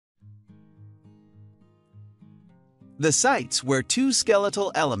The sites where two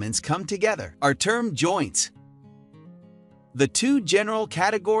skeletal elements come together are termed joints. The two general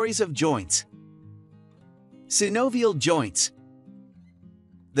categories of joints. Synovial joints.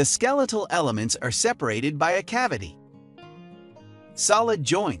 The skeletal elements are separated by a cavity. Solid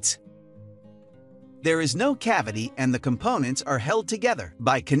joints. There is no cavity and the components are held together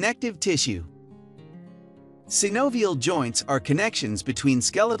by connective tissue. Synovial joints are connections between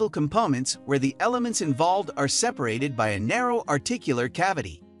skeletal components where the elements involved are separated by a narrow articular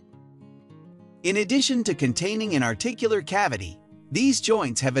cavity. In addition to containing an articular cavity, these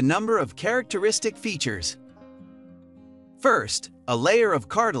joints have a number of characteristic features. First, a layer of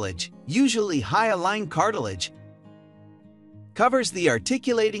cartilage, usually hyaline cartilage, covers the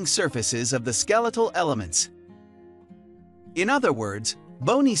articulating surfaces of the skeletal elements. In other words,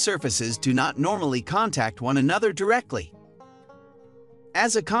 bony surfaces do not normally contact one another directly.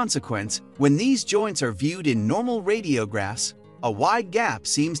 As a consequence, when these joints are viewed in normal radiographs, a wide gap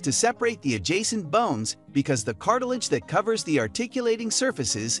seems to separate the adjacent bones because the cartilage that covers the articulating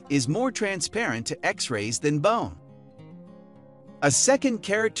surfaces is more transparent to X-rays than bone. A second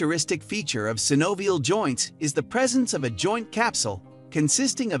characteristic feature of synovial joints is the presence of a joint capsule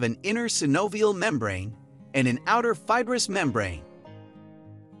consisting of an inner synovial membrane and an outer fibrous membrane.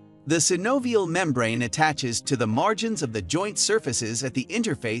 The synovial membrane attaches to the margins of the joint surfaces at the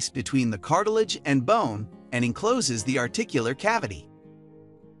interface between the cartilage and bone and encloses the articular cavity.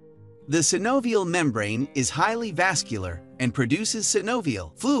 The synovial membrane is highly vascular and produces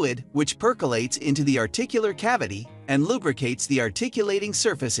synovial fluid which percolates into the articular cavity and lubricates the articulating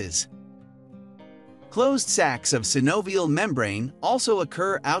surfaces. Closed sacs of synovial membrane also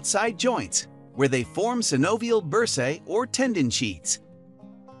occur outside joints, where they form synovial bursae or tendon sheets.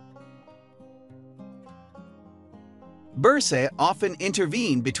 Bursae often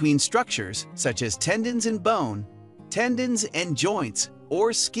intervene between structures such as tendons and bone, tendons and joints,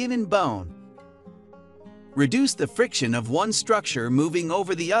 or skin and bone. Reduce the friction of one structure moving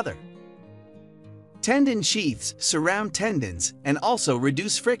over the other. Tendon sheaths surround tendons and also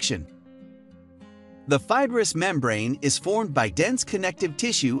reduce friction. The fibrous membrane is formed by dense connective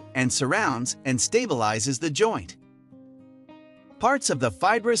tissue and surrounds and stabilizes the joint. Parts of the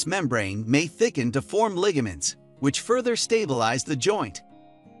fibrous membrane may thicken to form ligaments, which further stabilize the joint.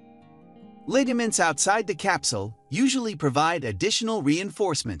 Ligaments outside the capsule usually provide additional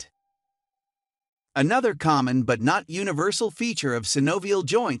reinforcement. Another common but not universal feature of synovial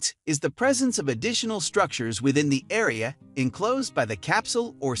joints is the presence of additional structures within the area enclosed by the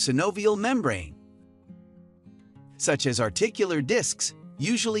capsule or synovial membrane, such as articular discs,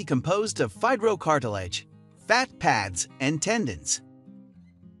 usually composed of fibrocartilage, fat pads, and tendons.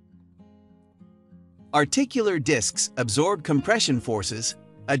 Articular discs absorb compression forces,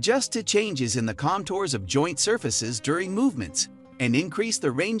 adjust to changes in the contours of joint surfaces during movements, and increase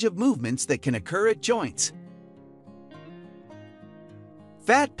the range of movements that can occur at joints.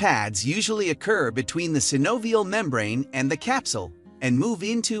 Fat pads usually occur between the synovial membrane and the capsule and move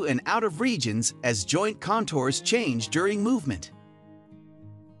into and out of regions as joint contours change during movement.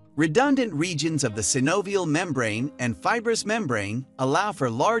 Redundant regions of the synovial membrane and fibrous membrane allow for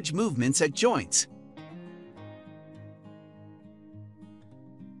large movements at joints.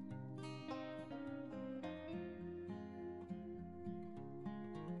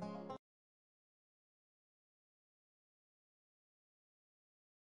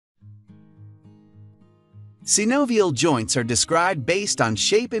 Synovial joints are described based on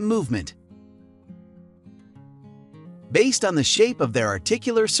shape and movement. Based on the shape of their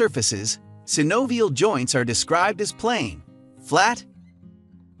articular surfaces, synovial joints are described as plane, flat,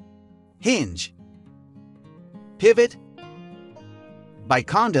 hinge, pivot,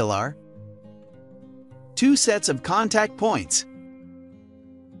 bicondylar, two sets of contact points,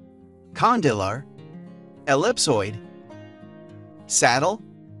 condylar, ellipsoid, saddle,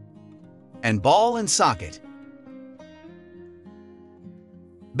 and ball and socket.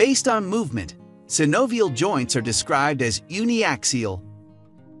 Based on movement, synovial joints are described as uniaxial,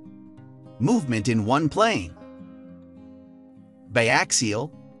 movement in one plane, biaxial,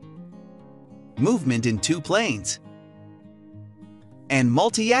 movement in two planes, and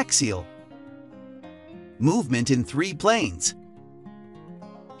multiaxial, movement in three planes.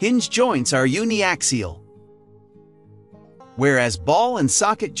 Hinge joints are uniaxial, whereas ball and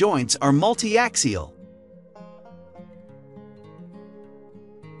socket joints are multiaxial.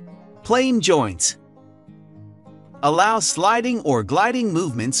 Plane joints allow sliding or gliding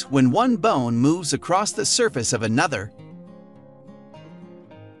movements when one bone moves across the surface of another.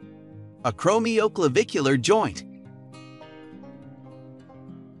 Acromioclavicular joint.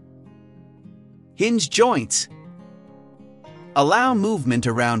 Hinge joints Allow movement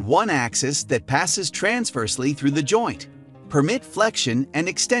around one axis that passes transversely through the joint. Permit flexion and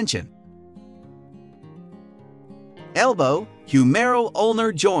extension. Elbow,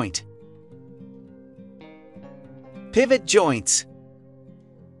 humero-ulnar joint. Pivot joints.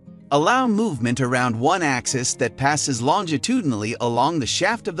 Allow movement around one axis that passes longitudinally along the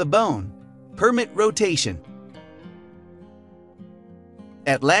shaft of the bone. Permit rotation.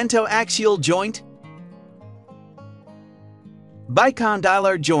 Atlantoaxial joint.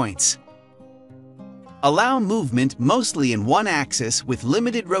 Bicondylar joints. Allow movement mostly in one axis with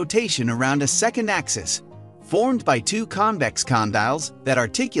limited rotation around a second axis, formed by two convex condyles that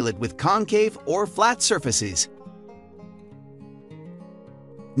articulate with concave or flat surfaces.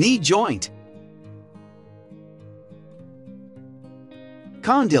 Knee joint.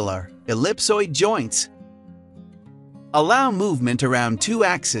 Condylar, ellipsoid joints. Allow movement around two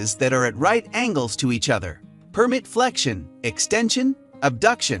axes that are at right angles to each other. Permit flexion, extension,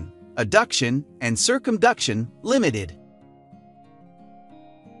 abduction, adduction, and circumduction limited.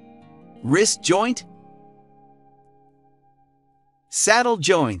 Wrist joint. Saddle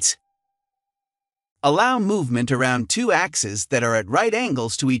joints. Allow movement around two axes that are at right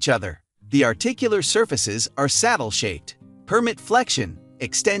angles to each other. The articular surfaces are saddle-shaped. Permit flexion,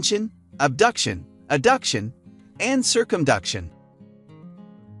 extension, abduction, adduction, and circumduction.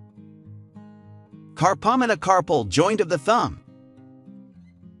 Carpometacarpal joint of the thumb.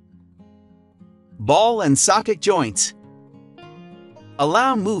 Ball and socket joints.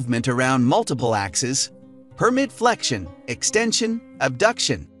 Allow movement around multiple axes. Permit flexion, extension,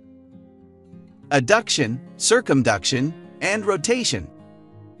 abduction, adduction, circumduction, and rotation.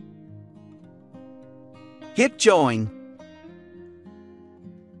 Hip joint.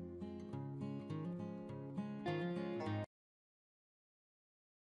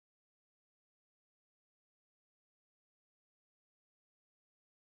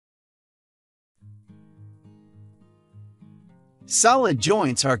 Solid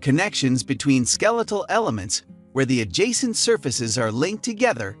joints are connections between skeletal elements where the adjacent surfaces are linked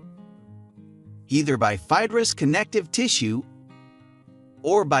together either by fibrous connective tissue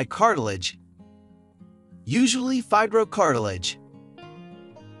or by cartilage, usually fibrocartilage.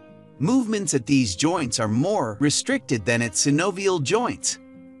 Movements at these joints are more restricted than at synovial joints.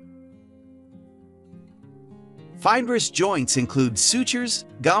 Fibrous joints include sutures,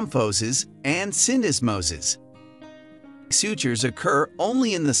 gomphoses, and syndesmoses. Sutures occur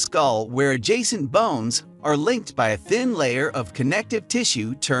only in the skull where adjacent bones are linked by a thin layer of connective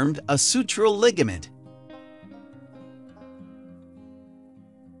tissue termed a sutural ligament.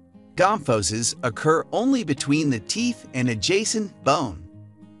 Gomphoses occur only between the teeth and adjacent bone.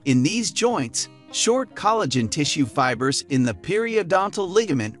 In these joints, short collagen tissue fibers in the periodontal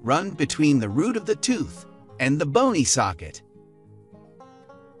ligament run between the root of the tooth and the bony socket.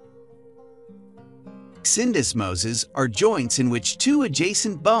 Syndesmoses are joints in which two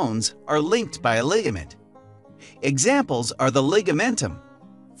adjacent bones are linked by a ligament. Examples are the ligamentum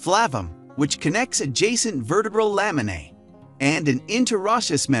flavum, which connects adjacent vertebral laminae, and an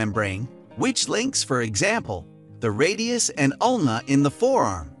interosseous membrane, which links, for example, the radius and ulna in the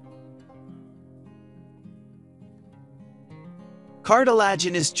forearm.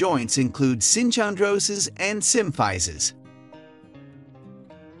 Cartilaginous joints include synchondroses and symphyses.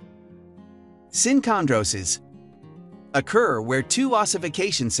 Synchondroses occur where two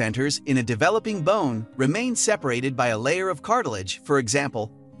ossification centers in a developing bone remain separated by a layer of cartilage, for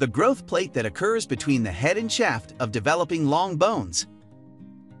example, the growth plate that occurs between the head and shaft of developing long bones.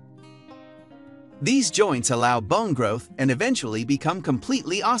 These joints allow bone growth and eventually become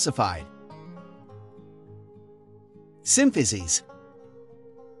completely ossified. Symphyses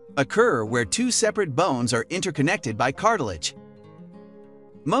occur where two separate bones are interconnected by cartilage.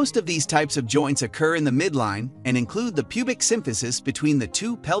 Most of these types of joints occur in the midline and include the pubic symphysis between the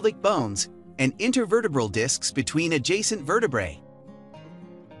two pelvic bones and intervertebral discs between adjacent vertebrae.